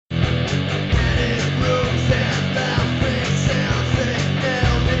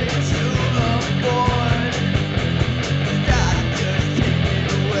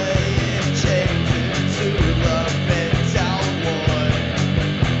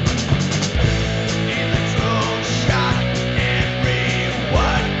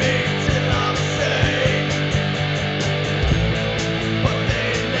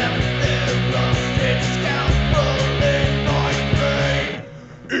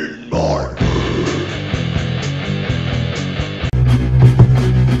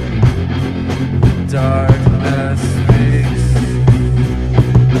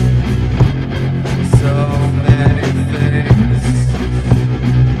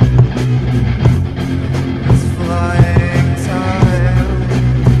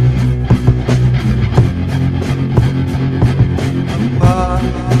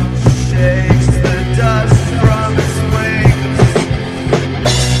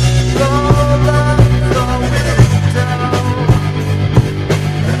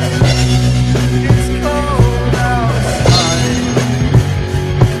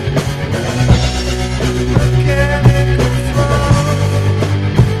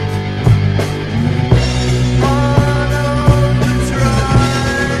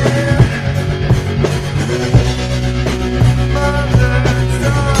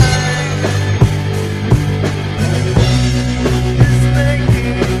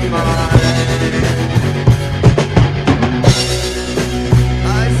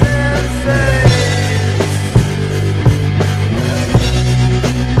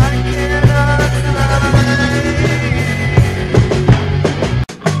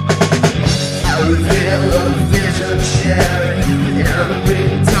television sharing every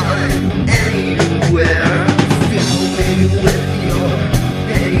time, anywhere. Fill me with your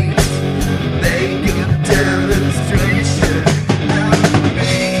hate, make a demonstration of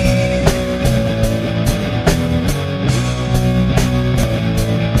me.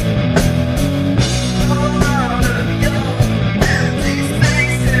 All out of your empty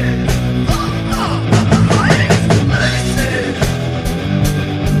spaces, hiding places.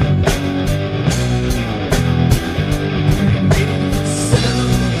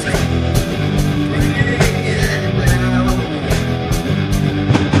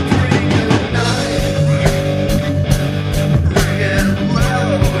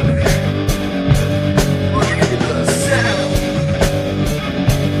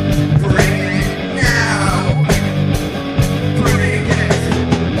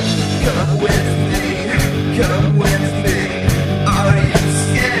 Come with me, are you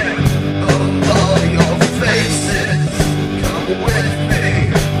scared of all your faces? Come with me,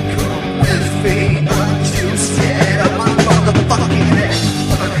 aren't you scared of my motherfucking head?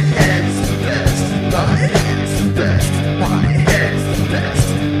 My head's the best, my head's the best, my head's the best,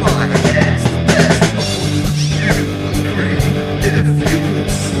 my head's the best. Oh, you agree if you could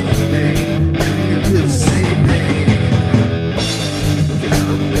see me, if you could see me.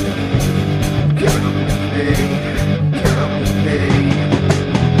 Come with me, come with me, come with me.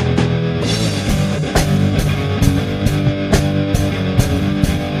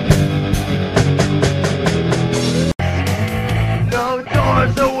 No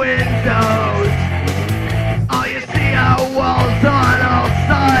doors or windows, all you see are walls on all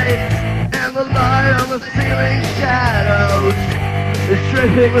sides, and the light on the ceiling shadows is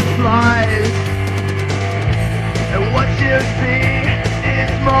dripping with flies. And what you see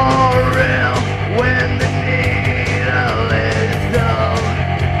is more real when the need